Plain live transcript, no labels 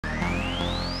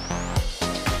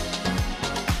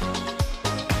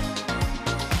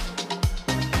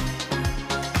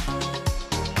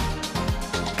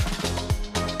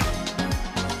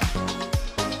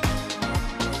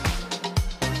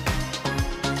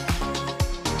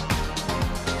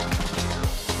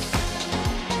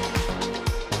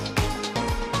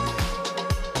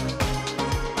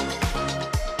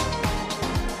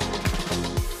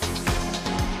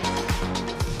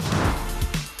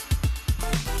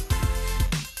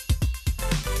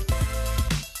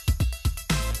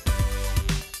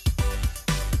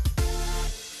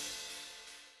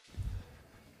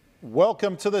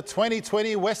Welcome to the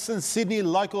 2020 Western Sydney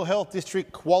Local Health District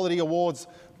Quality Awards,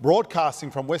 broadcasting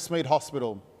from Westmead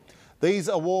Hospital. These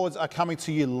awards are coming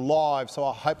to you live, so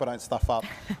I hope I don't stuff up.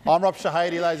 I'm Rob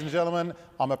Shehadie, ladies and gentlemen.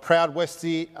 I'm a proud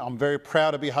Westie. I'm very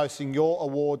proud to be hosting your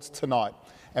awards tonight.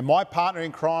 And my partner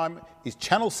in crime is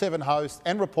Channel 7 host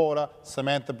and reporter,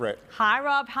 Samantha Brett. Hi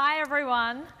Rob, hi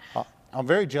everyone. I'm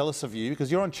very jealous of you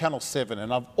because you're on Channel 7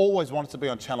 and I've always wanted to be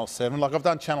on Channel 7. Like I've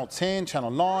done Channel 10,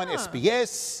 Channel 9,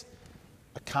 SBS.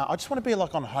 I just want to be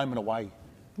like on Home and Away.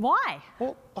 Why?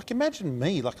 Well, like imagine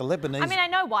me, like a Lebanese. I mean, I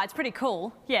know why, it's pretty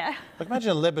cool, yeah. Like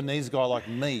imagine a Lebanese guy like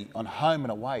me on Home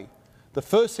and Away. The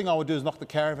first thing I would do is knock the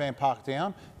caravan park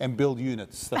down and build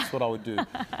units. That's what I would do.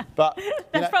 But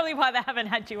that's probably why they haven't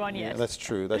had you on yet. Yeah, that's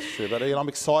true, that's true. But I'm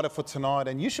excited for tonight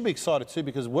and you should be excited too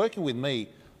because working with me,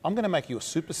 I'm going to make you a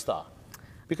superstar.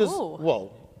 Because,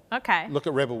 well, look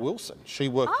at Rebel Wilson. She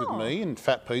worked with me in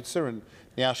Fat Pizza and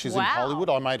now she's in Hollywood.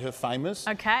 I made her famous.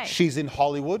 She's in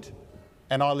Hollywood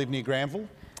and I live near Granville.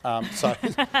 So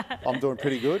I'm doing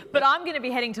pretty good. But I'm going to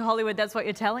be heading to Hollywood, that's what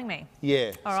you're telling me.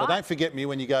 Yeah, so don't forget me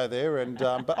when you go there. And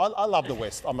but I love the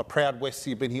West. I'm a proud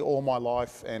Westie. I've been here all my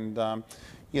life. And,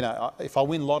 you know, if I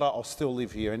win Lotto, I'll still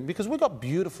live here. And because we've got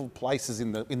beautiful places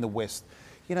in the West.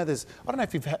 You know, I don't know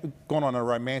if you've gone on a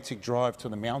romantic drive to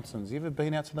the mountains. You ever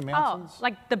been out to the mountains? Oh,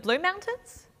 like the Blue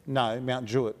Mountains? No, Mount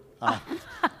Jewett.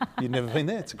 You've never been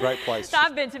there? It's a great place. No,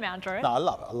 I've been to Mount Druitt. No, I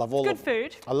love it. I love all good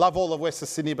food. I love all of Western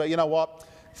Sydney, but you know what?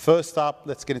 First up,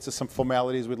 let's get into some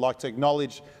formalities. We'd like to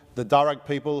acknowledge the Darug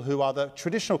people who are the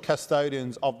traditional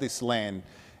custodians of this land.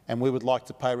 And we would like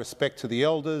to pay respect to the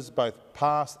elders, both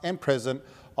past and present,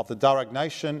 of the Darug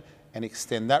Nation and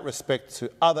extend that respect to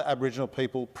other Aboriginal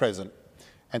people present.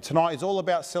 And tonight is all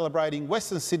about celebrating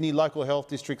Western Sydney Local Health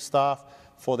District staff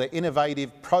for their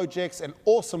innovative projects and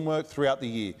awesome work throughout the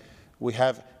year. We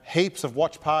have heaps of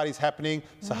watch parties happening,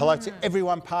 so hello to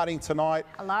everyone partying tonight.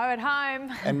 Hello at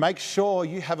home. And make sure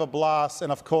you have a blast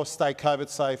and of course stay COVID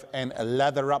safe and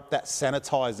lather up that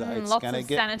sanitizer. It's going to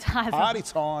get sanitizer party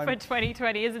time for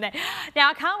 2020, isn't it? Now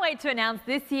I can't wait to announce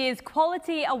this year's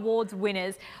Quality Awards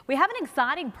winners. We have an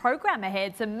exciting program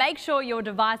ahead, so make sure your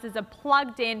devices are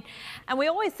plugged in. And we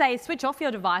always say switch off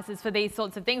your devices for these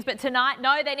sorts of things, but tonight,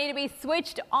 no, they need to be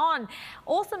switched on.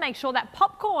 Also make sure that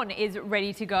popcorn is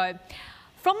ready to go.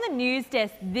 From the news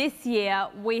desk this year,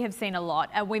 we have seen a lot,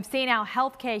 and we've seen our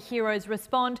healthcare heroes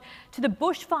respond to the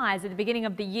bushfires at the beginning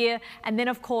of the year, and then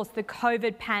of course the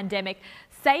COVID pandemic,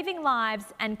 saving lives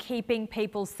and keeping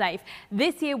people safe.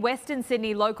 This year, Western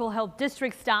Sydney Local Health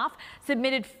District staff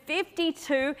submitted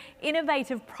 52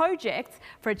 innovative projects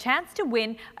for a chance to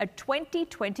win a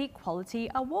 2020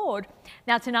 Quality Award.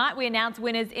 Now tonight we announce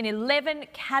winners in 11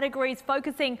 categories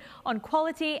focusing on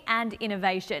quality and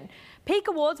innovation. Peak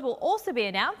Awards will also be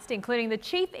announced, including the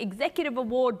Chief Executive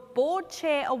Award, Board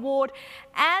Chair Award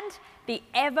and the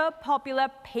ever-popular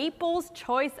People's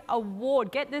Choice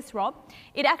Award. Get this, Rob.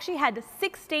 It actually had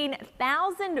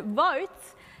 16,000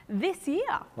 votes this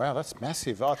year. Wow, that's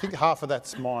massive. I think half of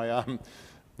that's my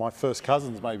my first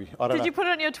cousins, maybe. I don't know. Did you put it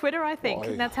on your Twitter, I think?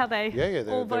 And that's how they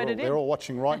all voted in. They're all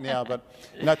watching right now. But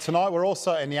you know, tonight we're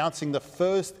also announcing the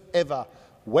first ever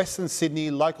Western Sydney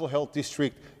Local Health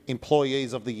District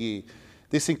Employees of the Year.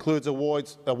 This includes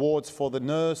awards for the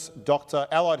Nurse, Doctor,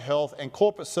 Allied Health and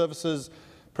Corporate Services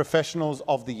Professionals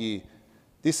of the Year.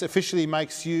 This officially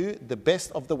makes you the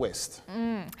best of the West.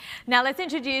 Now let's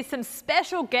introduce some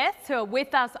special guests who are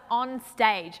with us on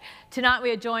stage. Tonight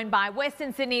we are joined by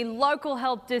Western Sydney Local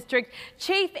Health District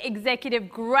Chief Executive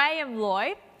Graham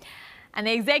Lloyd and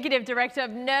the Executive Director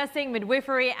of Nursing,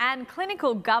 Midwifery and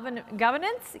Clinical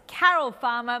Governance, Carol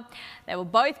Farmer. They will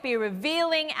both be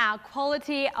revealing our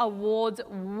Quality Awards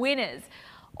winners.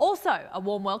 Also, a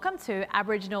warm welcome to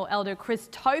Aboriginal Elder Chris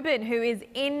Tobin, who is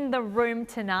in the room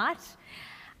tonight.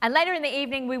 And later in the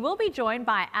evening, we will be joined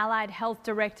by Allied Health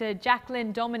Director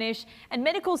Jacqueline Dominish and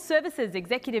Medical Services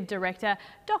Executive Director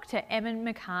Dr. Emin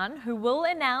McCann, who will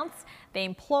announce the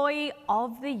Employee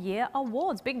of the Year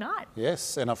Awards. Big night.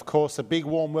 Yes, and of course, a big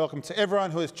warm welcome to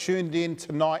everyone who has tuned in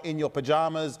tonight in your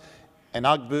pyjamas and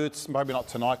Ugg boots. Maybe not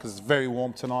tonight because it's very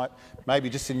warm tonight. Maybe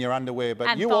just in your underwear. But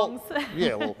and you thongs. all,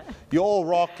 yeah, well, you all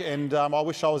rock. And I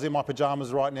wish I was in my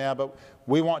pyjamas right now. But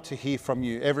we want to hear from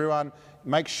you, everyone.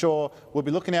 Make sure we'll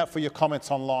be looking out for your comments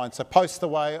online. So post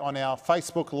away on our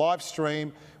Facebook live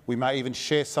stream. We may even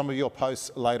share some of your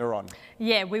posts later on.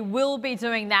 Yeah, we will be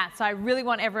doing that. So I really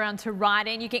want everyone to write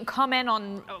in. You can comment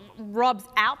on Rob's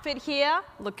outfit here,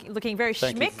 looking very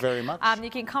schmick. Thank you very much. You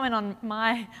can comment on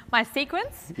my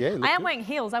sequence. Yeah, I am wearing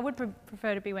heels. I would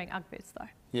prefer to be wearing Ugg boots though.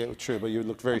 Yeah, true, but you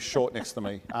look very short next to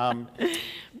me.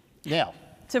 Now,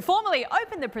 To formally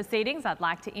open the proceedings, I'd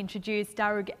like to introduce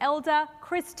Darug Elder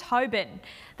Chris Tobin.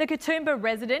 The Katoomba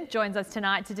resident joins us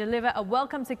tonight to deliver a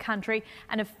welcome to country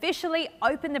and officially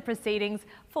open the proceedings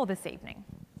for this evening.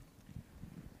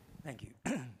 Thank you.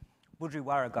 Budri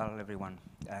Warragal, everyone.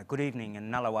 Good evening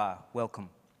and Nalawa, welcome.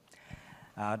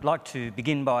 I'd like to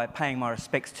begin by paying my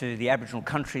respects to the Aboriginal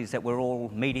countries that we're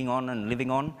all meeting on and living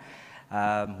on,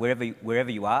 wherever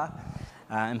you are,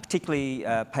 and particularly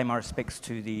pay my respects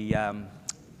to the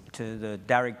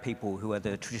Darug people who are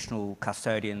the traditional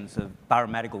custodians of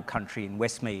Barramadigal country in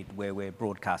Westmead, where we're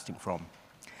broadcasting from.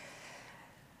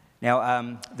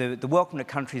 Now, the welcome to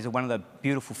country is one of the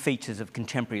beautiful features of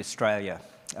contemporary Australia.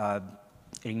 An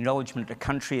acknowledgement of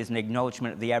country is an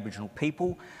acknowledgement of the Aboriginal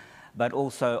people, but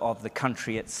also of the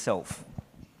country itself.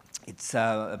 It's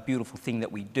a beautiful thing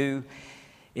that we do.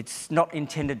 It's not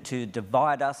intended to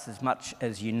divide us as much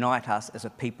as unite us as a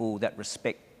people that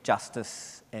respect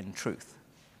justice and truth.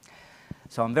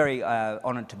 So I'm very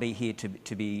honoured to be here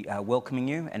to be welcoming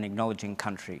you and acknowledging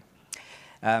country.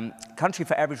 Country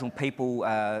for Aboriginal people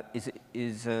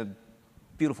is a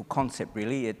beautiful concept,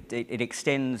 really. It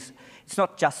extends, it's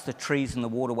not just the trees and the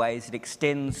waterways, it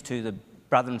extends to the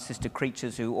brother and sister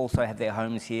creatures who also have their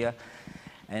homes here,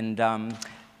 and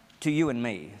to you and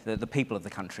me, the people of the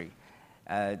country.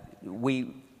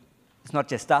 It's not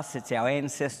just us, it's our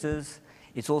ancestors,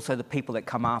 it's also the people that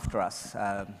come after us,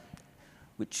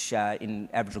 which in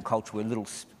Aboriginal culture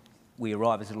we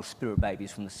arrive as little spirit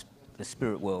babies from the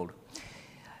spirit world.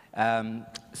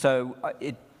 So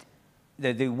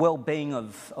the well-being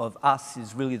of us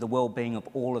is really the well-being of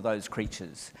all of those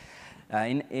creatures.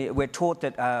 We're taught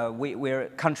that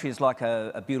country is like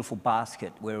a beautiful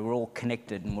basket where we're all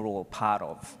connected and we're all a part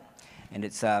of. And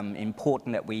it's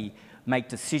important that we make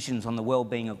decisions on the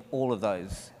well-being of all of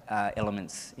those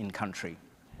elements in country.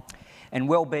 And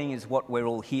well-being is what we're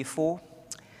all here for.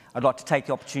 I'd like to take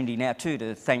the opportunity now too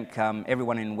to thank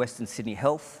everyone in Western Sydney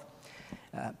Health.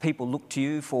 People look to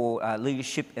you for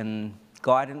leadership and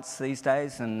guidance these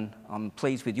days, and I'm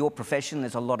pleased with your profession.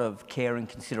 There's a lot of care and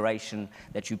consideration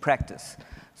that you practice,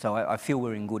 so I feel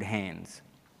we're in good hands.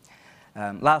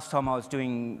 Last time I was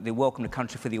doing the Welcome to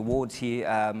Country for the awards here,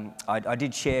 I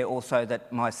did share also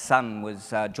that my son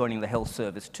was joining the health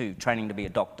service too, training to be a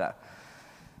doctor.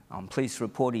 I'm pleased to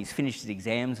report he's finished his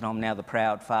exams, and I'm now the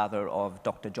proud father of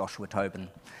Dr. Joshua Tobin.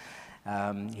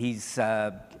 He's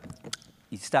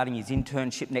starting his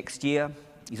internship next year.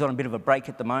 He's on a bit of a break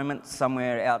at the moment,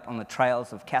 somewhere out on the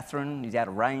trails of Katherine. He's out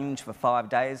of range for 5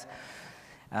 days.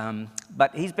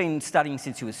 But he's been studying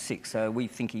since he was 6, so we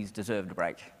think he's deserved a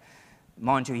break.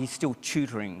 Mind you, he's still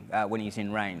tutoring when he's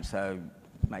in range, so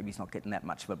maybe he's not getting that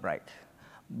much of a break.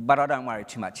 But I don't worry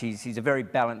too much. He's a very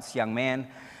balanced young man,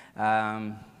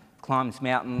 climbs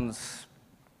mountains,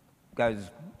 goes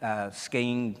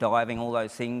skiing, diving, all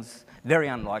those things. Very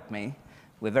unlike me.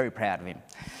 We're very proud of him.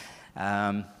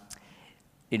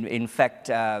 In fact,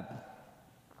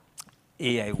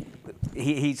 yeah,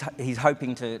 he's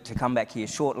hoping to come back here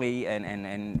shortly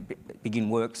and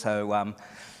begin work, so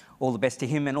all the best to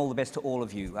him and all the best to all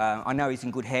of you. I know he's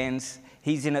in good hands.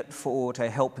 He's in it to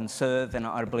help and serve, and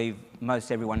I believe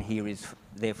most everyone here is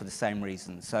there for the same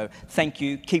reason. So thank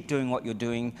you, keep doing what you're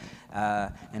doing,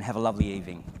 and have a lovely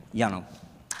evening. Yano,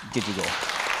 Digital.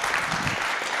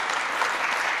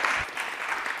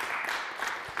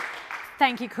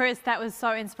 Thank you, Chris. That was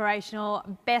so inspirational.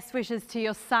 Best wishes to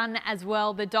your son as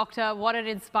well, the doctor. What an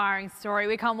inspiring story.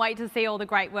 We can't wait to see all the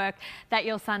great work that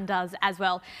your son does as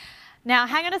well. Now,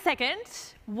 hang on a second.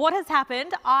 What has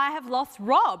happened? I have lost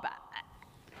Rob.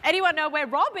 Anyone know where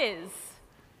Rob is?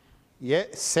 Yeah,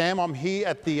 Sam, I'm here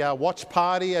at the watch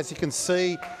party. As you can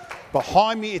see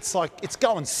behind me, it's like, it's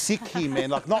going sick here,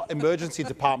 man. Like, not emergency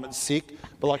department sick,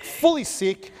 but like fully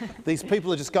sick. These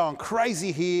people are just going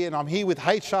crazy here, and I'm here with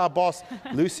HR boss,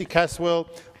 Lucy Caswell.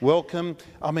 Welcome.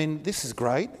 I mean, this is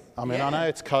great. I mean, yeah. I know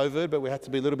it's COVID, but we have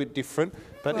to be a little bit different.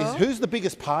 But well, who's the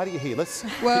biggest party here?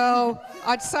 Well,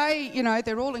 I'd say, you know,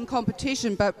 they're all in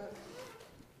competition, but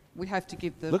we have to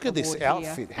give the Look at this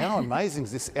outfit. Here. How amazing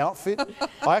is this outfit?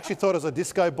 I actually thought it was a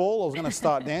disco ball. I was going to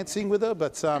start dancing with her,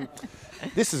 but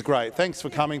this is great. Thanks for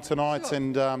coming tonight. Sure.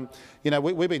 And, you know,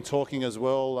 we've been talking as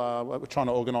well. We're trying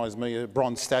to organise me a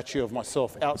bronze statue of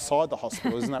myself outside the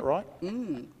hospital. Isn't that right?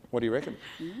 Mm. What do you reckon?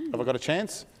 Mm. Have I got a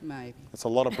chance? Maybe. It's a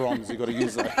lot of bronze. You've got to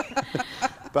use that.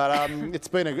 But it's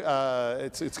been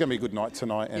it's going to be a good night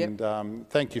tonight, and yep.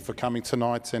 Thank you for coming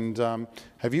tonight. And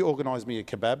have you organised me a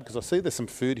kebab? Because I see there's some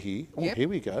food here. Oh, yep. Here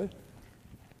we go.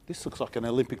 This looks like an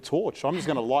Olympic torch. I'm just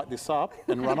going to light this up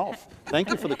and run off. Thank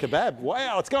you for the kebab.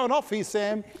 Wow, it's going off here,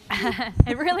 Sam.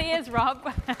 It really is, Rob.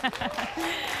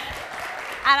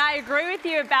 And I agree with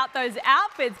you about those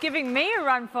outfits, giving me a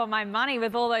run for my money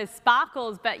with all those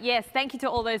sparkles. But yes, thank you to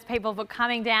all those people for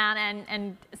coming down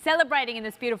and celebrating in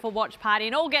this beautiful watch party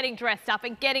and all getting dressed up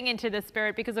and getting into the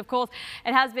spirit, because of course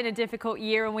it has been a difficult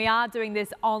year and we are doing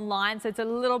this online, so it's a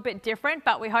little bit different,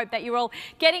 but we hope that you're all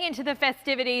getting into the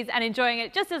festivities and enjoying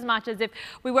it just as much as if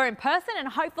we were in person, and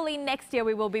hopefully next year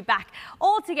we will be back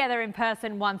all together in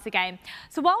person once again.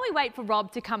 So while we wait for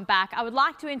Rob to come back, I would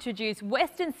like to introduce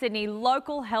Western Sydney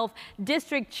Local Health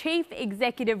District Chief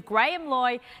Executive Graham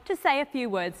Loy to say a few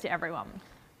words to everyone.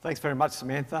 Thanks very much,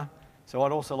 Samantha. So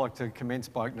I'd also like to commence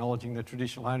by acknowledging the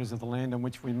traditional owners of the land on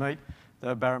which we meet,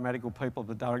 the Barramadigal people of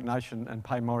the Darug Nation, and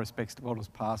pay my respects to elders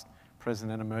past, present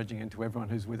and emerging, and to everyone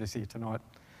who's with us here tonight.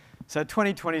 So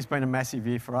 2020 has been a massive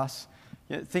year for us.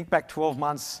 Think back 12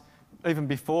 months, even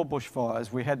before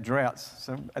bushfires, we had droughts.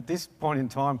 So at this point in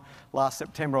time, last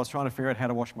September, I was trying to figure out how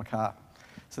to wash my car.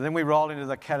 So then we rolled into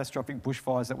the catastrophic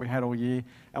bushfires that we had all year,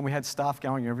 and we had staff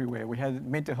going everywhere. We had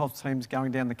mental health teams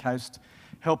going down the coast,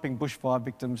 helping bushfire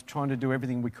victims, trying to do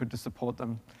everything we could to support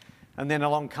them. And then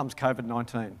along comes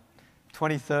COVID-19.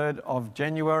 23rd of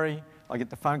January, I get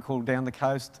the phone call down the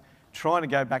coast, trying to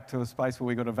go back to a space where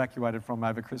we got evacuated from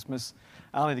over Christmas,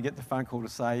 only to get the phone call to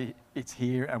say it's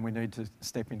here and we need to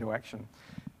step into action.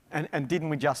 And didn't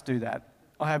we just do that?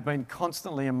 I have been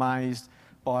constantly amazed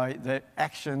by the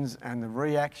actions and the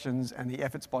reactions and the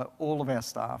efforts by all of our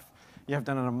staff. You have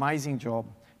done an amazing job.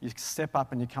 You step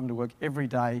up and you come to work every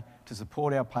day to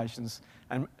support our patients,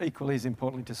 and equally as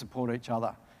importantly, to support each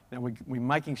other. You know, we're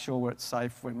making sure we're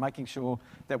safe, we're making sure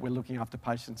that we're looking after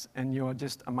patients, and you are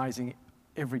just amazing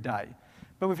every day.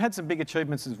 But we've had some big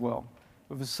achievements as well.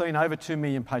 We've seen over 2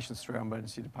 million patients through our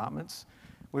emergency departments.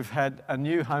 We've had a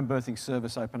new home birthing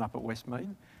service open up at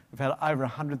Westmead. We've had over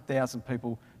 100,000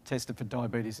 people tested for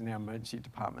diabetes in our emergency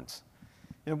departments.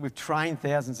 You know, we've trained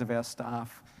thousands of our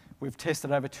staff. We've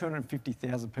tested over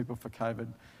 250,000 people for COVID,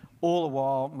 all the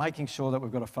while making sure that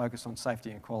we've got a focus on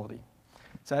safety and quality.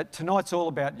 So tonight's all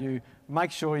about you.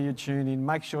 Make sure you tune in,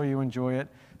 make sure you enjoy it,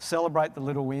 celebrate the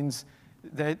little wins.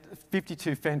 They're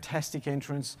 52 fantastic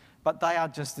entrants, but they are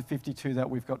just the 52 that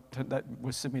we've got that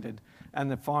were submitted. And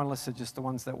the finalists are just the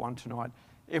ones that won tonight.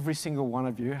 Every single one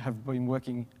of you have been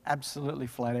working absolutely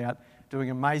flat out, doing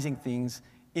amazing things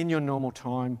in your normal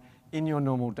time, in your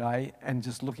normal day, and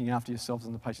just looking after yourselves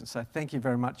and the patients. So thank you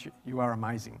very much. You are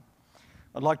amazing.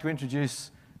 I'd like to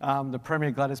introduce the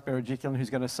Premier Gladys Berejiklian, who's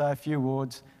going to say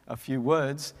a few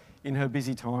words in her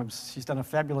busy times. She's done a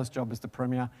fabulous job as the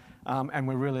Premier, and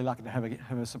we're really lucky to have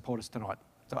her support us tonight.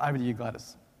 So over to you,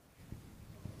 Gladys.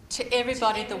 To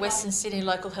everybody at the Western Sydney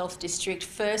Local Health District,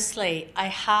 firstly, a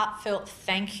heartfelt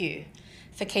thank you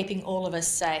for keeping all of us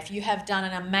safe. You have done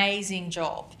an amazing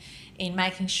job in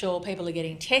making sure people are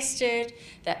getting tested,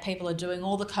 that people are doing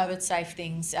all the COVID-safe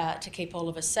things to keep all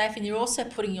of us safe, and you're also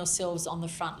putting yourselves on the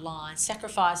front line,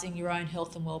 sacrificing your own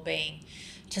health and well-being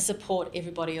to support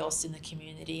everybody else in the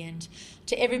community. And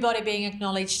to everybody being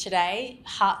acknowledged today,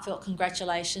 heartfelt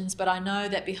congratulations. But I know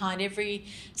that behind every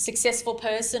successful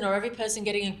person or every person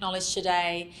getting acknowledged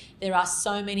today, there are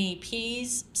so many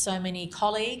peers, so many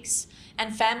colleagues,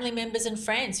 and family members and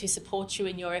friends who support you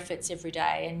in your efforts every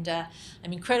day. And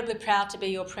I'm incredibly proud to be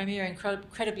your Premier,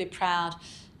 incredibly proud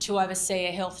to oversee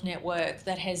a health network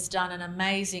that has done an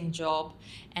amazing job,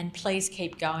 and please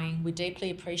keep going. We deeply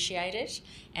appreciate it.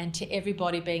 And to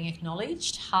everybody being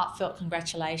acknowledged, heartfelt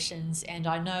congratulations, and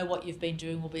I know what you've been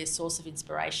doing will be a source of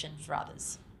inspiration for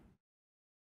others.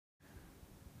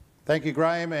 Thank you,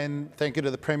 Graham, and thank you to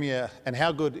the Premier. And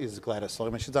how good is Gladys? I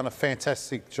mean, she's done a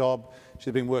fantastic job.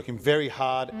 She's been working very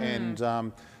hard, and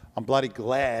I'm bloody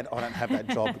glad I don't have that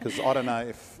job, because I don't know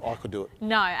if I could do it.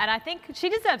 No, and I think she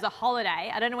deserves a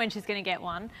holiday. I don't know when she's going to get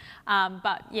one,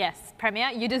 but yes,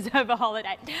 Premier, you deserve a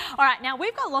holiday. All right, now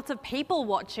we've got lots of people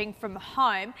watching from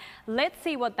home. Let's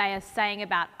see what they are saying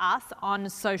about us on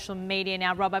social media.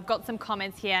 Now, Rob, I've got some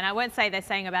comments here, and I won't say they're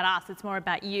saying about us, it's more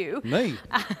about you. Me?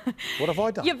 What have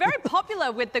I done? You're very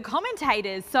popular with the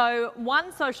commentators. So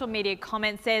one social media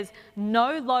comment says,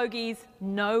 no Logies,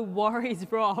 no worries,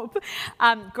 Rob.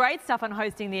 Great stuff on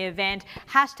hosting the event.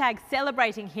 Hashtag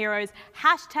celebrating heroes.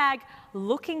 Hashtag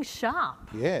looking sharp.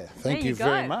 Yeah, thank you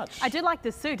very much. I do like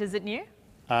the suit. Is it new?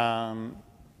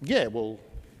 Yeah, well,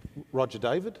 Roger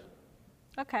David.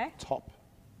 Okay. Top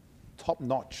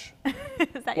notch.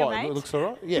 Is that your mate? It looks all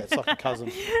right. Yeah, it's like a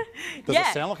cousin. Does it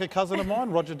sound like a cousin of mine,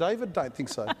 Roger David? Don't think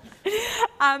so.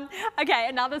 Okay,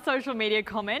 another social media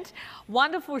comment.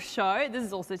 Wonderful show. This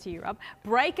is also to you, Rob.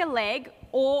 Break a leg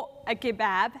or a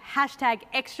kebab. Hashtag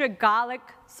extra garlic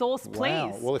sauce, please.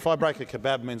 Wow. Well, if I break a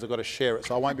kebab, it means I've got to share it,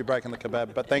 so I won't be breaking the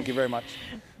kebab, but thank you very much.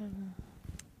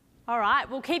 All right,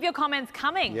 well, keep your comments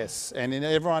coming. Yes, and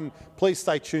everyone, please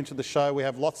stay tuned to the show. We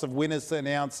have lots of winners to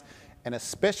announce and a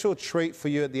special treat for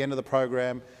you at the end of the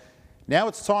program. Now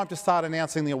it's time to start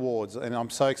announcing the awards, and I'm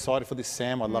so excited for this,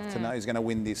 Sam. I'd love to know who's going to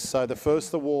win this. So the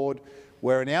first award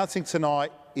we're announcing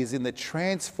tonight is in the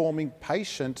Transforming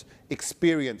Patient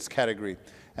Experience category.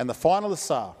 And the finalists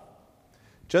are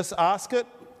Just Ask It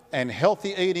and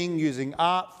Healthy Eating Using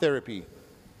Art Therapy.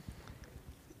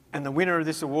 And the winner of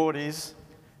this award is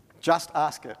Just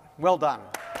Ask It. Well done.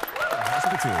 The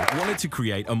hospital wanted to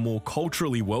create a more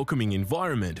culturally welcoming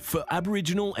environment for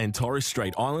Aboriginal and Torres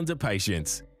Strait Islander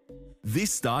patients.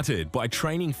 This started by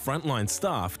training frontline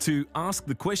staff to ask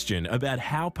the question about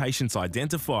how patients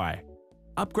identify.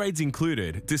 Upgrades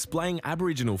included displaying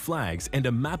Aboriginal flags and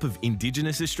a map of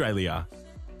Indigenous Australia,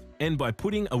 and by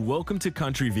putting a Welcome to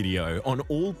Country video on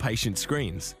all patient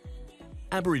screens.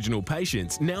 Aboriginal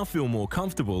patients now feel more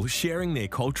comfortable sharing their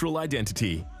cultural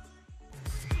identity.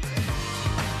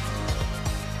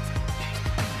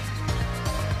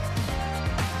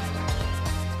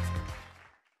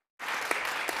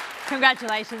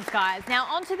 Congratulations, guys. Now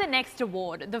on to the next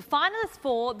award. The finalists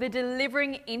for the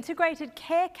Delivering Integrated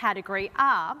Care category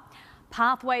are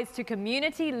Pathways to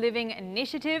Community Living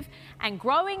Initiative and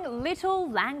Growing Little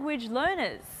Language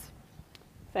Learners.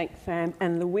 Thanks, Sam.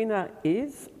 And the winner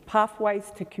is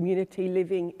Pathways to Community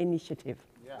Living Initiative.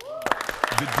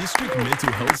 The District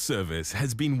Mental Health Service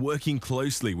has been working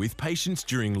closely with patients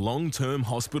during long-term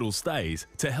hospital stays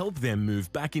to help them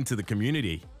move back into the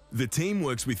community. The team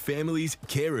works with families,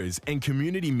 carers and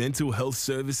community mental health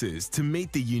services to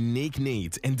meet the unique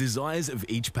needs and desires of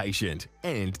each patient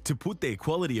and to put their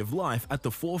quality of life at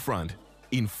the forefront.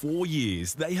 In 4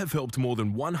 years, they have helped more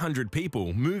than 100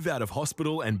 people move out of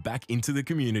hospital and back into the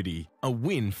community. A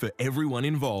win for everyone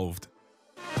involved.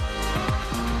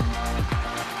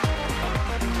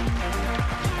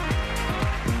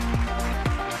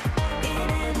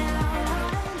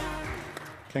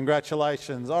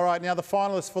 Congratulations. All right, now the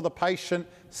finalists for the Patient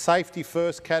Safety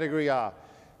First category are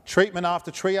Treatment After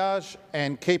Triage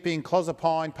and Keeping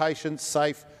Clozapine Patients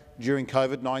Safe During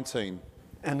COVID-19.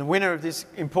 And the winner of this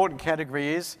important category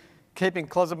is Keeping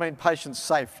Clozapine Patients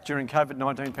Safe During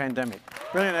COVID-19 Pandemic.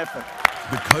 Brilliant effort.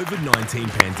 The COVID-19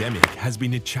 pandemic has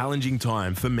been a challenging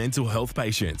time for mental health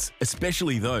patients,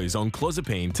 especially those on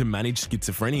clozapine to manage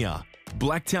schizophrenia.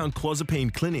 Blacktown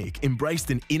Clozapine Clinic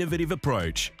embraced an innovative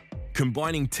approach,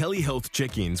 combining telehealth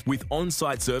check-ins with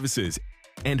on-site services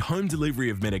and home delivery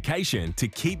of medication to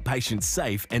keep patients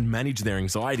safe and manage their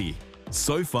anxiety.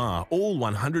 So far, all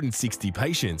 160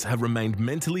 patients have remained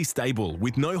mentally stable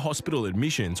with no hospital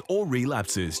admissions or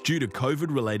relapses due to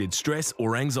COVID-related stress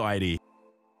or anxiety.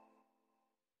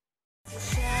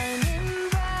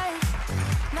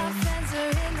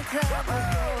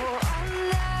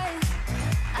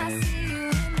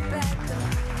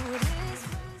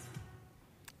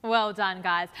 Well done,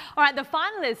 guys. All right, the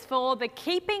finalists for the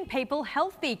Keeping People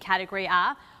Healthy category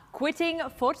are Quitting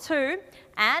for Two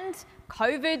and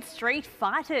COVID Street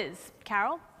Fighters.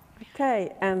 Carol?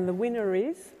 Okay, and the winner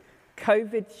is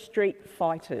COVID Street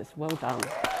Fighters. Well done.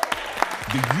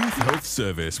 The Youth Health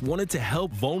Service wanted to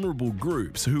help vulnerable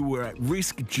groups who were at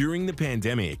risk during the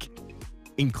pandemic,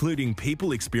 including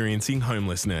people experiencing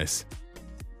homelessness.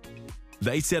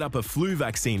 They set up a flu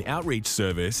vaccine outreach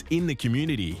service in the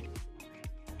community,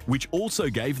 which also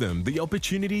gave them the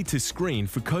opportunity to screen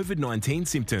for COVID-19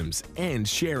 symptoms and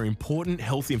share important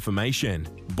health information.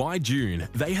 By June,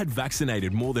 they had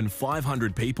vaccinated more than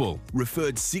 500 people,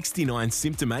 referred 69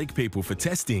 symptomatic people for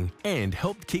testing, and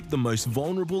helped keep the most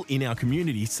vulnerable in our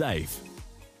community safe.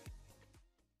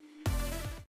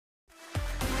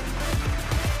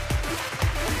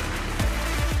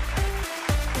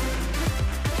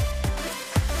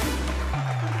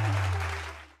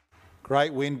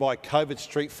 Great win by COVID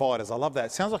Street Fighters. I love that.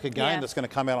 It sounds like a game that's going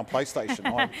to come out on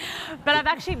PlayStation. But I've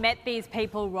actually met these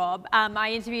people, Rob.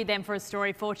 I interviewed them for a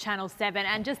story for Channel 7,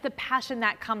 and just the passion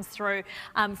that comes through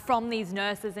from these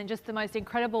nurses and just the most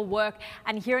incredible work,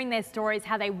 and hearing their stories,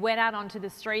 how they went out onto the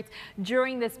streets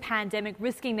during this pandemic,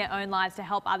 risking their own lives to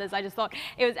help others. I just thought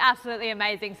it was absolutely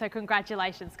amazing. So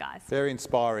congratulations, guys. Very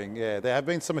inspiring. Yeah, there have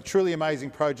been some truly amazing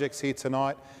projects here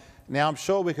tonight. Now, I'm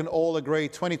sure we can all agree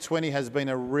 2020 has been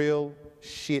a real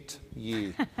shit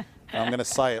year. I'm going to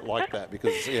say it like that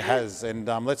because it has. And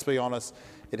let's be honest,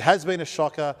 it has been a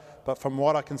shocker. But from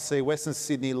what I can see, Western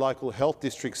Sydney local health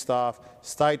district staff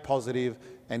stayed positive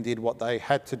and did what they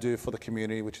had to do for the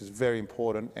community, which is very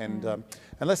important. And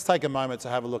let's take a moment to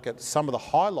have a look at some of the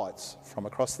highlights from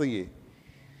across the year.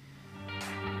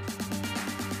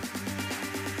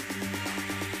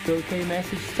 Okay,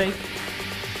 message take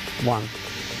 1.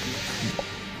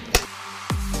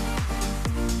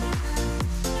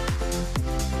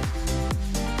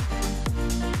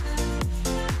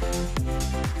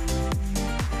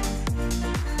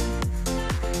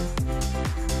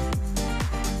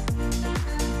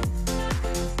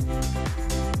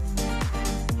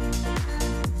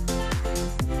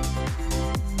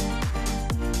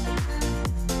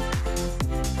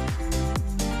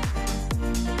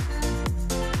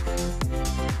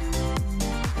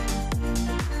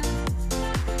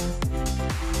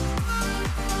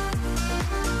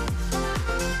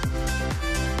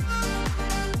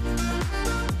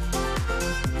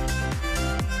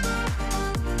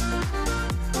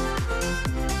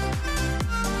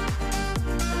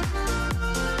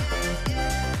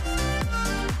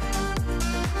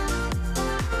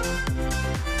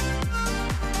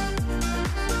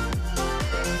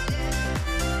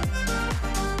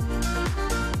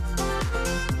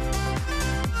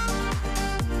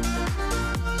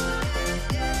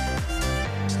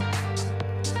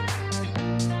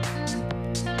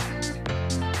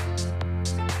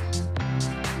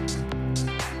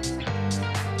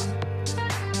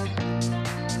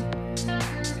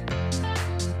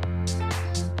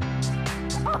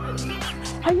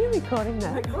 Are you recording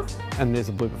that? And there's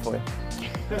a blooper for you.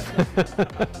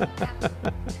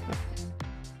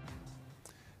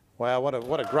 Wow,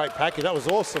 what a great package. That was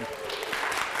awesome.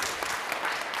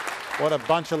 What a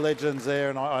bunch of legends there.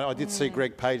 And I did see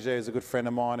Greg Page there, he's a good friend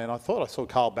of mine, and I thought I saw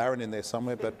Carl Barron in there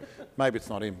somewhere, but maybe it's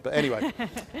not him. But anyway,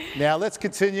 now let's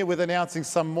continue with announcing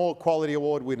some more Quality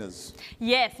Award winners.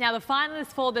 Yes, now the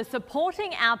finalists for the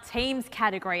Supporting Our Teams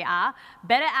category are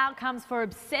Better Outcomes for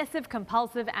Obsessive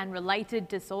Compulsive and Related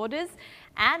Disorders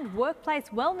and Workplace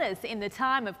Wellness in the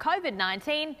Time of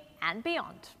COVID-19 and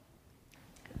Beyond.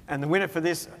 And the winner for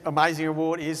this amazing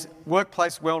award is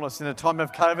Workplace Wellness in a Time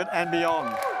of COVID and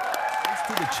Beyond. Thanks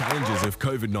to the challenges of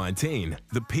COVID-19,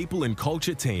 the People and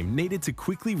Culture team needed to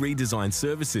quickly redesign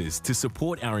services to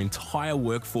support our entire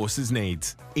workforce's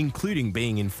needs, including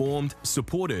being informed,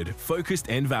 supported, focused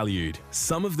and valued.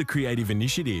 Some of the creative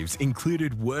initiatives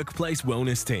included workplace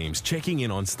wellness teams checking in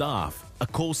on staff, a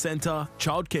call centre,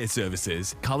 childcare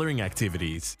services, colouring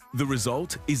activities. The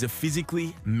result is a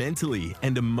physically, mentally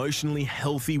and emotionally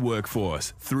healthy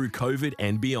workforce through COVID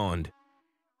and beyond.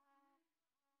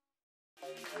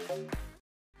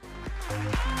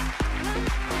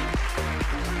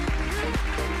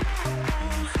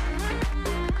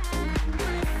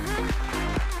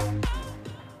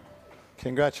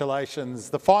 Congratulations.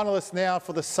 The finalists now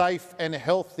for the Safe and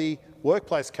Healthy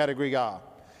Workplace category are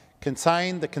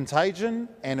Contain the Contagion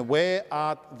and Where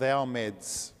Art Thou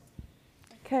Meds.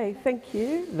 Okay, thank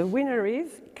you. The winner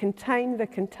is Contain the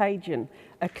Contagion,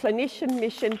 a clinician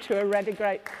mission to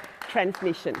eradicate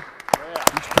transmission.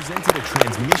 Which presented a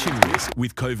transmission risk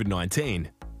with COVID-19.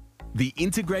 The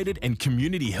Integrated and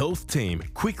Community Health team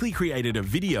quickly created a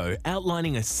video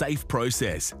outlining a safe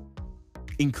process,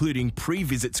 including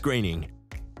pre-visit screening,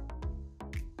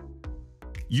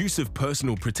 use of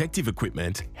personal protective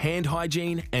equipment, hand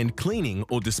hygiene, and cleaning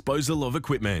or disposal of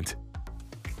equipment.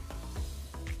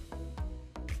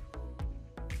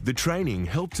 The training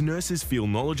helped nurses feel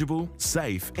knowledgeable,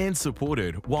 safe, and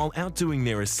supported while out doing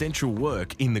their essential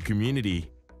work in the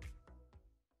community.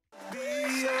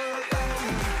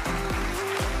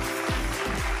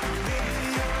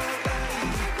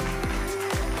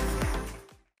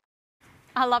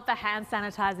 I love the hand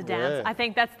sanitizer dance. Yeah. I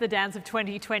think that's the dance of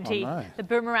 2020, I know. the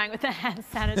boomerang with the hand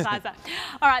sanitizer.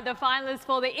 All right, the finalists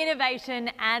for the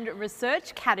Innovation and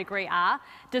Research category are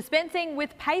Dispensing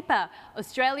with Paper,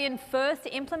 Australian first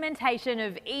implementation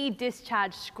of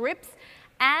e-discharge scripts,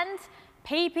 and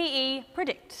PPE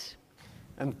Predict.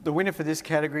 And the winner for this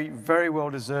category, very well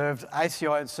deserved.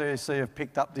 ACI and CSC have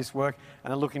picked up this work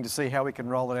and are looking to see how we can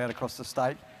roll it out across the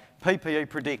state. PPE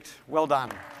Predict, well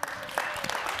done.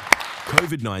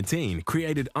 COVID-19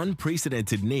 created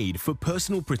unprecedented need for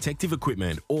personal protective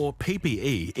equipment, or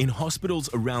PPE, in hospitals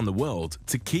around the world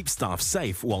to keep staff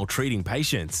safe while treating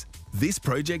patients. This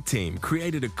project team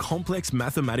created a complex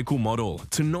mathematical model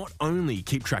to not only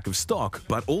keep track of stock,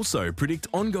 but also predict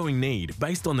ongoing need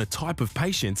based on the type of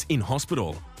patients in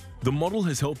hospital. The model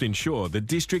has helped ensure the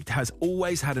district has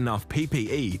always had enough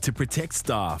PPE to protect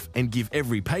staff and give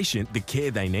every patient the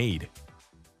care they need.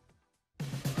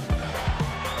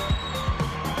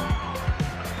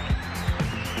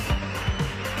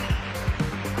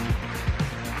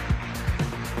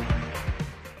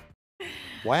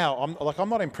 Wow, I'm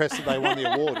not impressed that they won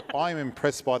the award. I'm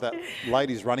impressed by that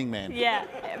lady's running man. Yeah,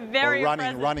 very or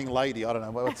impressive. running lady. I don't know.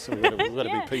 We've got to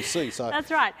Yeah, be PC. So that's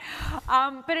right.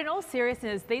 But in all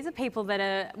seriousness, these are people that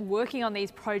are working on these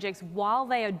projects while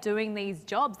they are doing these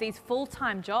jobs, these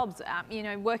full-time jobs, you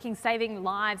know, working, saving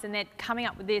lives, and they're coming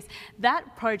up with this.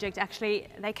 That project, actually,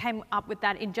 they came up with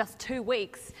that in just 2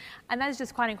 weeks. And that is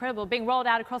just quite incredible, being rolled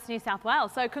out across New South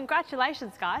Wales. So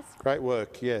congratulations, guys. great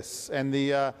work, yes. And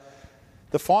the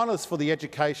finalists for the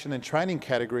Education and Training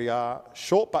category are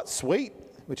Short But Sweet,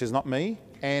 which is not me,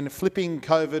 and Flipping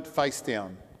COVID Face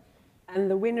Down.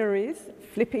 And the winner is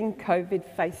Flipping COVID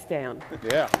Face Down.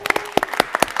 Yeah.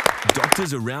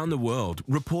 Doctors around the world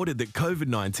reported that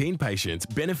COVID-19 patients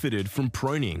benefited from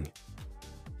proning,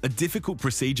 a difficult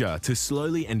procedure to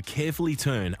slowly and carefully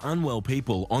turn unwell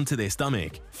people onto their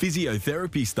stomach.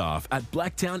 Physiotherapy staff at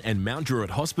Blacktown and Mount Druitt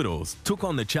hospitals took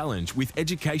on the challenge with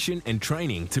education and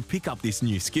training to pick up this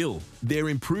new skill. Their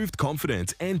improved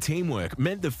confidence and teamwork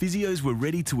meant the physios were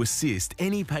ready to assist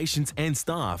any patients and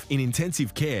staff in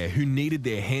intensive care who needed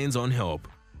their hands-on help.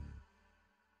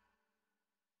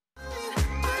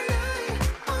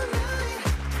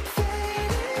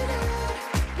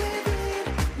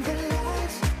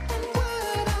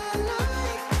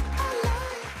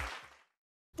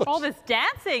 All this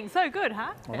dancing, so good,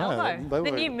 huh? I know, Elbow,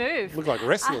 the new move. Look like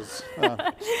wrestlers. And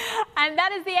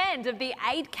that is the end of the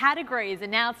 8 categories.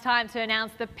 And now it's time to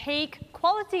announce the Peak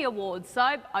Quality Awards.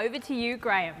 So over to you,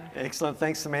 Graham. Excellent,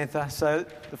 thanks Samantha. So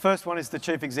the first one is the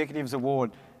Chief Executive's Award.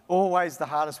 Always the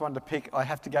hardest one to pick. I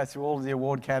have to go through all of the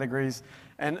award categories,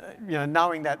 and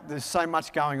knowing that there's so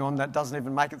much going on that doesn't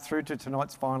even make it through to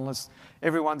tonight's finalists,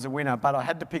 everyone's a winner, but I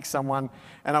had to pick someone,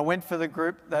 and I went for the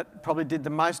group that probably did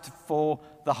the most for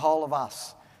the whole of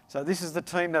us. So this is the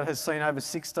team that has seen over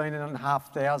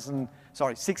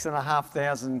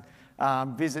 6,500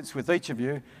 visits with each of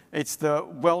you. It's the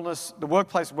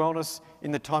workplace wellness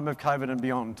in the time of COVID and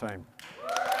beyond team.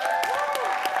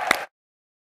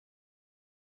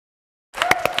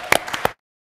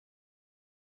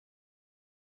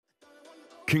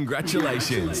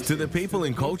 Congratulations to the People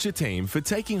and Culture team for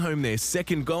taking home their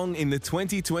second gong in the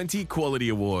 2020 Quality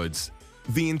Awards.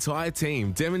 The entire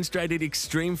team demonstrated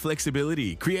extreme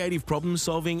flexibility, creative problem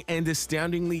solving and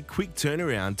astoundingly quick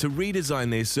turnaround to redesign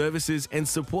their services and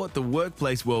support the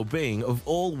workplace well-being of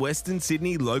all Western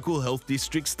Sydney Local Health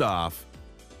District staff.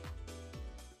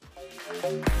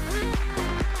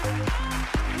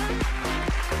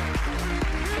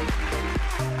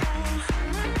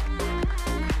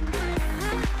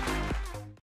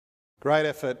 Great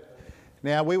effort.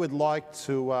 Now we would like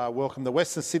to welcome the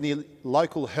Western Sydney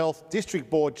Local Health District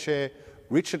Board Chair,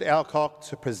 Richard Alcock,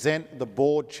 to present the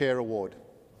Board Chair Award.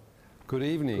 Good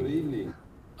evening. Good evening.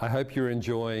 I hope you're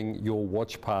enjoying your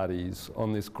watch parties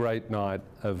on this great night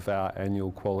of our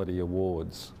annual Quality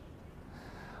Awards.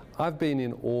 I've been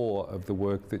in awe of the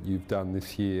work that you've done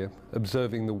this year,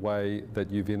 observing the way that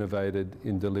you've innovated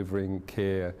in delivering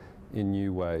care in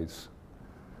new ways.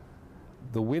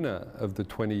 The winner of the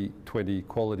 2020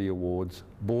 Quality Awards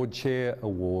Board Chair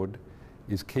Award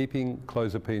is keeping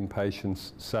clozapine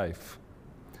patients safe.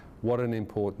 What an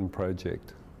important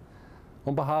project.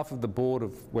 On behalf of the Board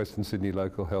of Western Sydney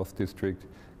Local Health District,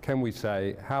 can we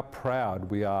say how proud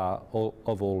we are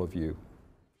of all of you.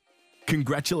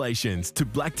 Congratulations to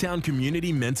Blacktown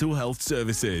Community Mental Health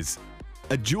Services.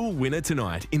 A dual winner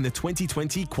tonight in the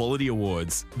 2020 Quality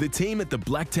Awards. The team at the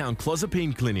Blacktown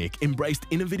Clozapine Clinic embraced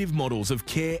innovative models of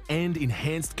care and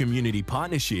enhanced community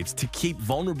partnerships to keep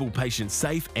vulnerable patients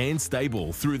safe and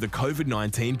stable through the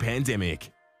COVID-19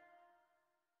 pandemic.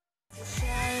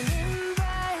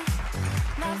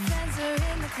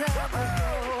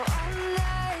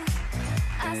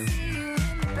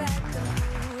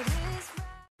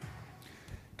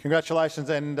 Congratulations,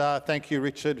 and thank you,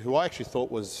 Richard, who I actually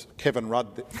thought was Kevin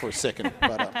Rudd for a second,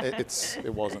 but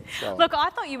it wasn't. So. Look,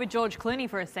 I thought you were George Clooney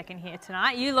for a second here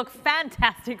tonight. You look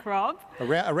fantastic, Rob.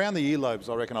 Around the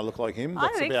earlobes, I reckon I look like him.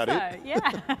 That's about it. Yeah.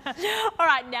 All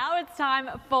right, now it's time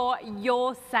for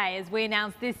your say as we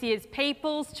announce this year's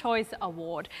People's Choice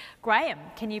Award. Graham,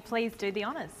 can you please do the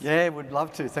honours? Yeah, would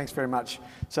love to. Thanks very much.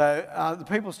 So the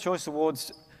People's Choice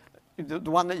Awards,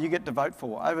 the one that you get to vote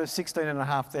for, over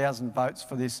 16,500 votes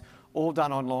for this, all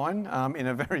done online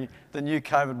in the new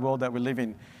COVID world that we live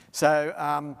in. So,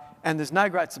 and there's no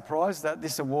great surprise that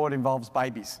this award involves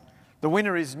babies. The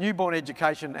winner is Newborn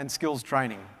Education and Skills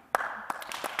Training.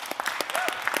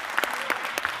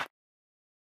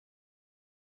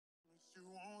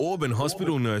 Auburn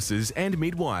hospital nurses and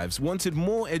midwives wanted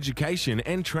more education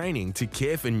and training to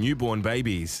care for newborn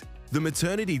babies. The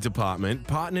maternity department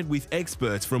partnered with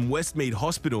experts from Westmead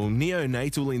Hospital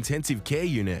Neonatal Intensive Care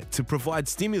Unit to provide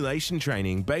stimulation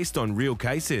training based on real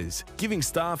cases, giving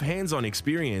staff hands-on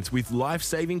experience with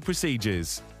life-saving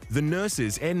procedures. The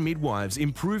nurses and midwives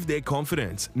improved their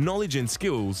confidence, knowledge and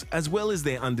skills, as well as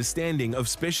their understanding of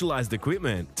specialised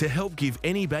equipment to help give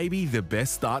any baby the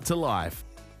best start to life.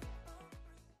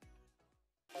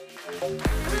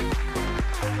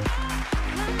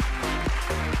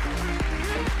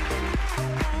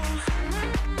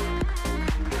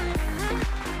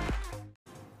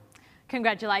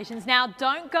 Congratulations. Now,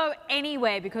 don't go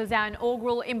anywhere because our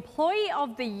inaugural Employee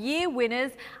of the Year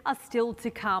winners are still to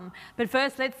come. But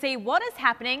first, let's see what is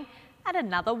happening at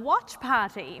another watch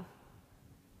party.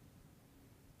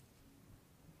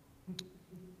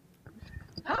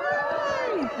 Oh.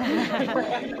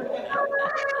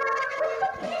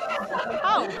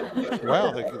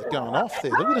 Wow, they're going off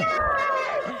there, look at them.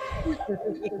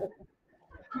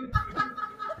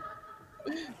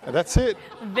 And that's it.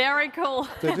 Very cool.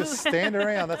 They just stand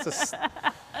around. That's All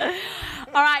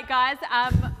right, guys.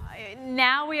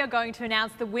 Now we are going to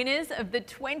announce the winners of the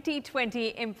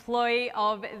 2020 Employee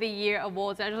of the Year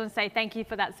Awards. I just want to say thank you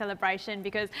for that celebration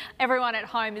because everyone at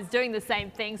home is doing the same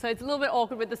thing. So it's a little bit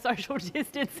awkward with the social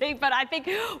distancing, but I think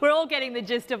we're all getting the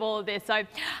gist of all of this. So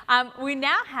we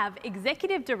now have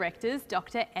Executive Directors,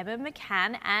 Dr. Emma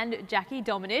McCann and Jackie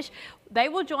Dominish. They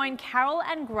will join Carol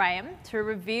and Graham to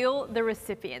reveal the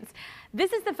recipients.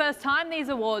 This is the first time these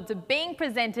awards are being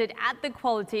presented at the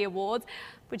Quality Awards,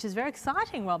 which is very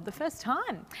exciting, Rob, the first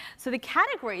time. So the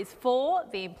categories for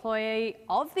the Employee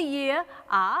of the Year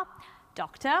are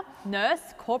Doctor,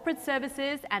 Nurse, Corporate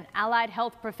Services and Allied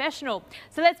Health Professional.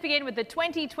 So let's begin with the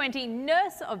 2020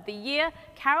 Nurse of the Year.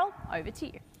 Carol, over to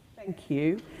you. Thank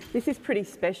you. This is pretty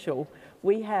special.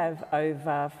 We have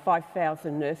over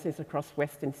 5,000 nurses across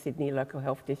Western Sydney Local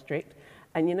Health District,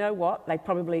 and you know what? They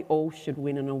probably all should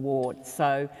win an award.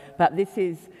 But this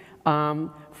is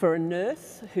for a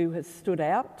nurse who has stood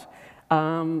out.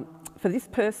 For this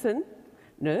person,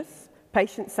 nurse,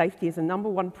 patient safety is a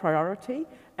 #1 priority,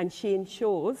 and she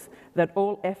ensures that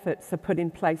all efforts are put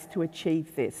in place to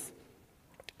achieve this.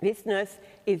 This nurse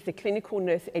is the clinical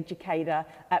nurse educator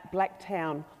at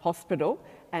Blacktown Hospital,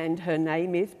 and her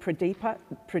name is Pradeepa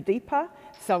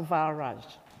Selvaraj.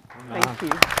 Thank you.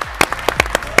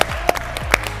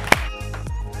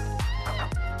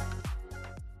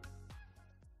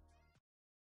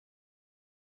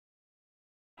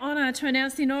 Honour to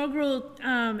announce the inaugural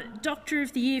Doctor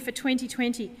of the Year for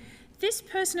 2020. This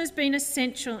person has been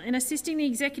essential in assisting the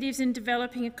executives in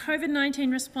developing a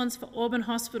COVID-19 response for Auburn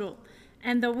Hospital.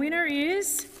 And the winner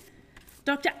is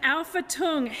Dr. Alpha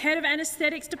Tung, Head of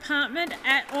Anaesthetics Department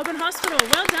at Auburn Hospital.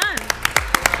 Well done.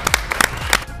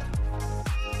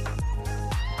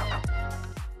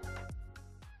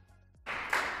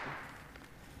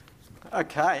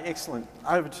 Okay, excellent.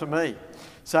 Over to me.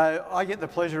 So I get the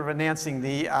pleasure of announcing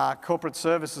the Corporate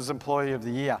Services Employee of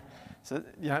the Year. So,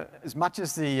 you know, as much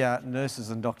as the nurses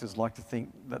and doctors like to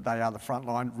think that they are the front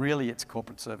line, really it's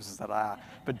corporate services that are.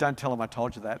 But don't tell them I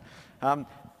told you that.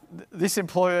 This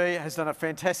employee has done a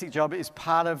fantastic job. It's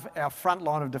part of our front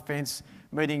line of defence,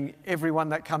 meeting everyone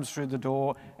that comes through the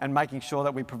door and making sure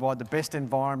that we provide the best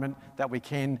environment that we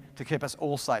can to keep us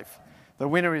all safe. The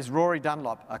winner is Rory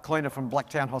Dunlop, a cleaner from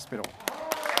Blacktown Hospital.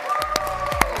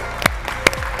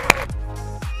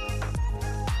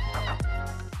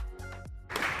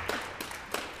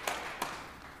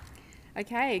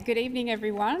 Okay, good evening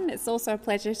everyone. It's also a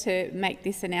pleasure to make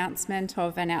this announcement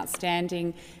of an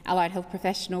outstanding allied health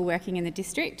professional working in the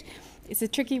district. It's a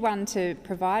tricky one to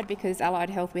provide because allied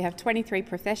health, we have 23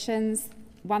 professions,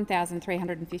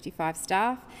 1,355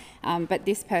 staff, but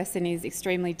this person is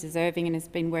extremely deserving and has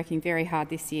been working very hard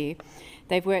this year.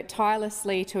 They've worked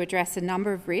tirelessly to address a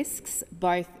number of risks,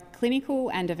 both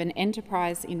clinical and of an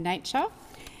enterprise in nature.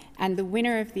 And the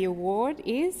winner of the award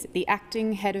is the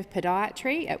Acting Head of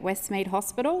Podiatry at Westmead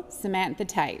Hospital, Samantha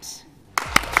Tate.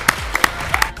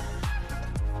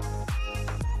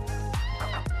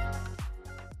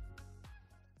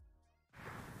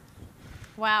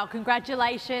 Wow,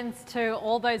 congratulations to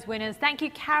all those winners. Thank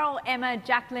you, Carol, Emma,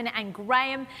 Jacqueline and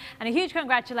Graham. And a huge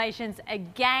congratulations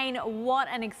again. What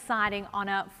an exciting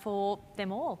honour for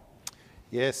them all.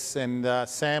 Yes, and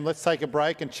Sam, let's take a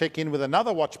break and check in with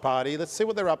another watch party. Let's see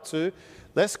what they're up to.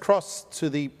 Let's cross to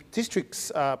the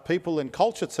district's people and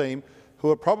culture team, who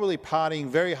are probably partying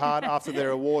very hard after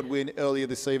their award win earlier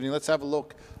this evening. Let's have a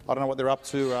look. I don't know what they're up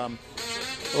to.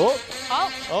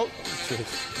 Oh,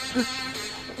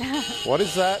 what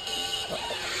is that?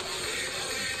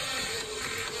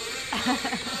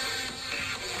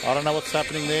 I don't know what's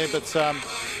happening there, but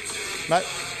mate,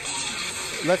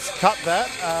 let's cut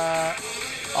that.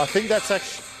 I think that's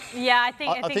actually. Yeah,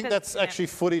 I think that's actually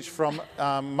footage from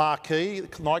Marquee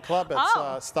nightclub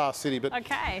at Star City. But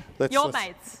okay, your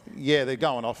mates. Yeah, they're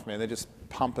going off, man. They're just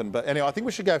pumping. But anyway, I think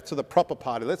we should go to the proper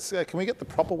party. Let's. Can we get the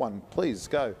proper one, please?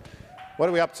 Go. What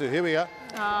are we up to? Here we are.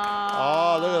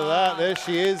 Oh, look at that. There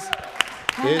she is.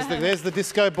 There's the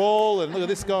disco ball, and look at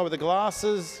this guy with the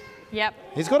glasses. Yep.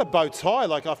 He's got a bow tie.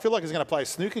 Like, I feel like he's going to play a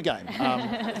snooker game.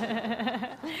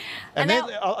 And then,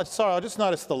 sorry, I just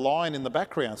noticed the lion in the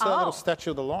background. So that little statue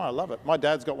of the lion, I love it. My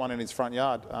dad's got one in his front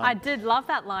yard. I did love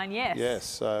that line, yes. Yes.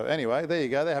 So anyway, there you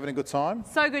go. They're having a good time.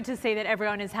 So good to see that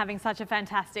everyone is having such a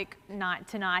fantastic night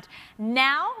tonight.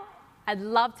 Now, I'd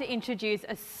love to introduce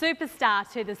a superstar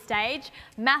to the stage,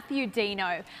 Matthew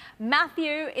Dino.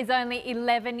 Matthew is only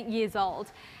 11 years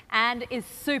old and is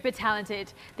super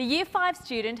talented. The Year 5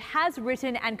 student has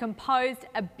written and composed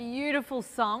a beautiful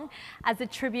song as a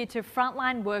tribute to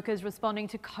frontline workers responding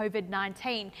to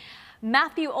COVID-19.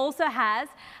 Matthew also has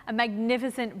a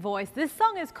magnificent voice. This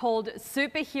song is called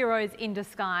Superheroes in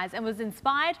Disguise and was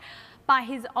inspired by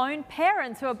his own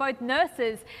parents, who are both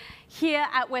nurses. here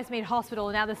at Westmead Hospital.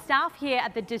 Now, the staff here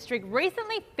at the district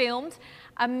recently filmed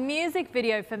a music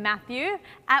video for Matthew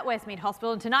at Westmead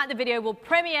Hospital, and tonight the video will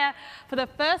premiere for the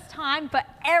first time for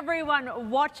everyone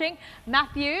watching.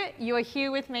 Matthew, you are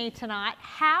here with me tonight.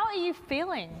 How are you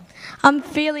feeling? I'm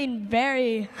feeling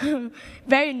very,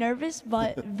 very nervous,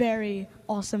 but very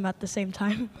awesome at the same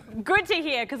time. Good to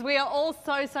hear, because we are all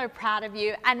so proud of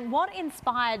you. And what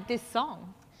inspired this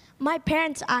song? My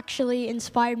parents actually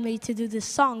inspired me to do this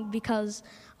song because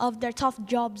of their tough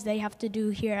jobs they have to do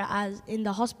here as in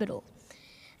the hospital.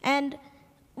 And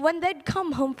when they'd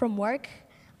come home from work,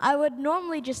 I would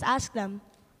normally just ask them,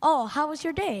 "Oh, how was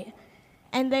your day?"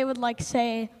 And they would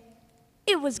say,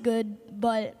 "It was good,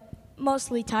 but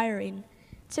mostly tiring."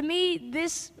 To me,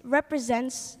 this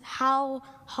represents how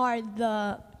hard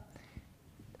the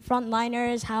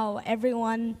frontliners, how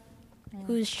everyone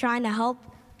who's trying to help,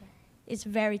 it's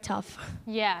very tough.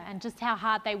 Yeah, and just how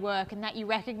hard they work, and that you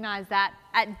recognise that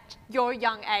at your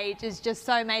young age is just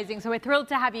so amazing. So we're thrilled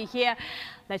to have you here.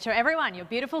 Let's show everyone your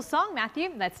beautiful song, Matthew.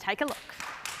 Let's take a look.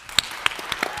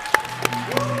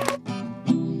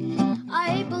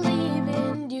 I believe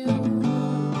in you.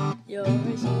 You're a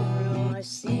hero I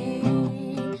see.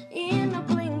 In a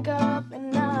blink of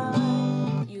an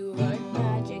eye, you are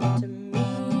magic to me.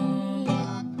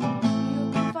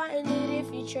 You can find it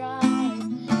if you try.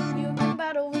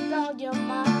 With all your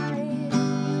might,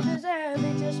 you deserve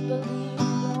it, just believe.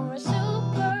 You're a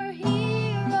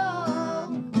superhero,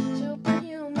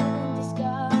 superhuman in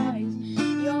disguise.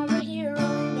 You're a hero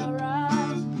in our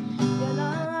eyes. You're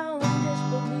not alone, just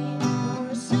believe. You're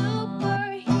a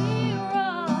superhero.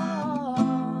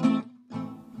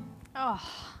 Oh,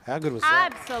 how good was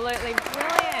that? Absolutely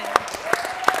brilliant.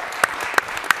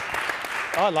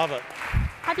 I love it.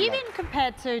 Have you been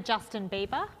compared to Justin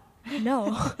Bieber?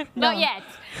 No. Not yet.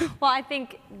 Well, I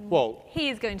think Well, he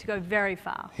is going to go very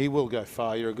far. he will go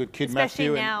far. You're a good kid, Especially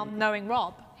Matthew. now knowing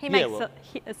Rob. He Yeah, makes well,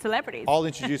 celebrities. I'll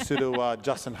introduce you to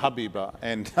Justin Bieber.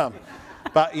 And,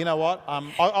 but you know what?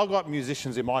 I've got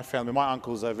musicians in my family. My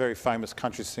uncle's a very famous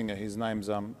country singer. His name's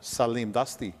Salim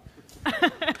Dusty.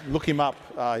 Look him up.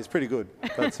 He's pretty good.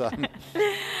 But,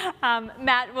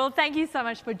 Matt, well, thank you so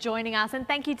much for joining us, and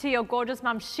thank you to your gorgeous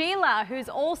mum, Sheila, who's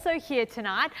also here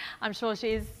tonight. I'm sure she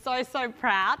is so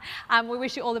proud. We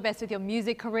wish you all the best with your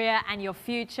music career and your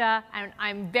future, and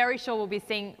I'm very sure we'll be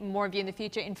seeing more of you in the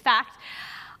future. In fact,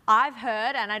 I've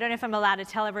heard, and I don't know if I'm allowed to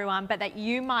tell everyone, but that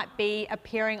you might be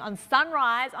appearing on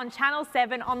Sunrise on Channel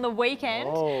 7 on the weekend.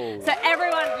 Oh. So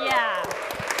everyone, yeah.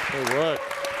 Good work.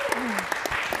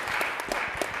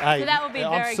 Hey, So that will be very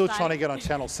I'm still exciting. trying to get on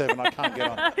Channel 7. I can't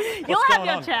get on. You'll What's have going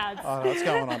your on? chance. I don't know what's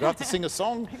going on. Do I have to sing a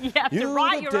song? You have to You're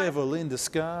write the your own. devil in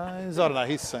disguise. I don't know.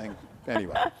 He's saying.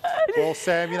 Anyway. Well,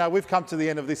 Sam, we've come to the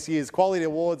end of this year's Quality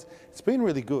Awards. It's been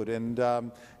really good. And,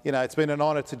 it's been an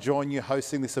honour to join you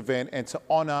hosting this event and to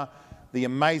honour the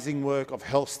amazing work of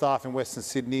health staff in Western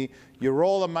Sydney. You're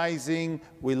all amazing.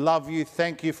 We love you.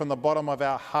 Thank you from the bottom of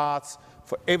our hearts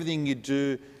for everything you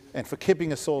do and for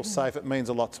keeping us all safe. It means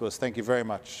a lot to us. Thank you very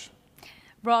much.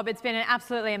 Rob, it's been an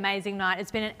absolutely amazing night.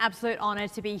 It's been an absolute honour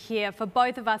to be here for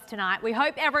both of us tonight. We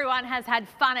hope everyone has had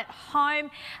fun at home.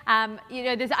 I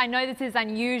know this is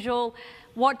unusual,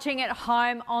 watching at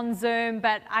home on Zoom,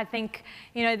 but I think,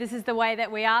 this is the way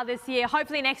that we are this year.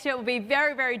 Hopefully next year it will be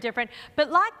very different. But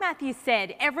like Matthew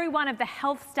said, every one of the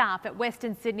health staff at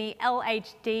Western Sydney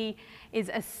LHD is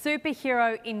a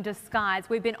superhero in disguise.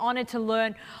 We've been honoured to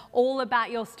learn all about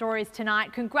your stories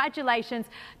tonight. Congratulations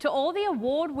to all the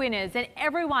award winners and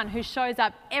everyone who shows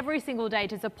up every single day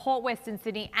to support Western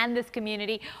Sydney and this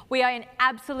community. We are in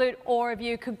absolute awe of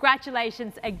you.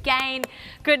 Congratulations again.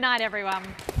 Good night, everyone.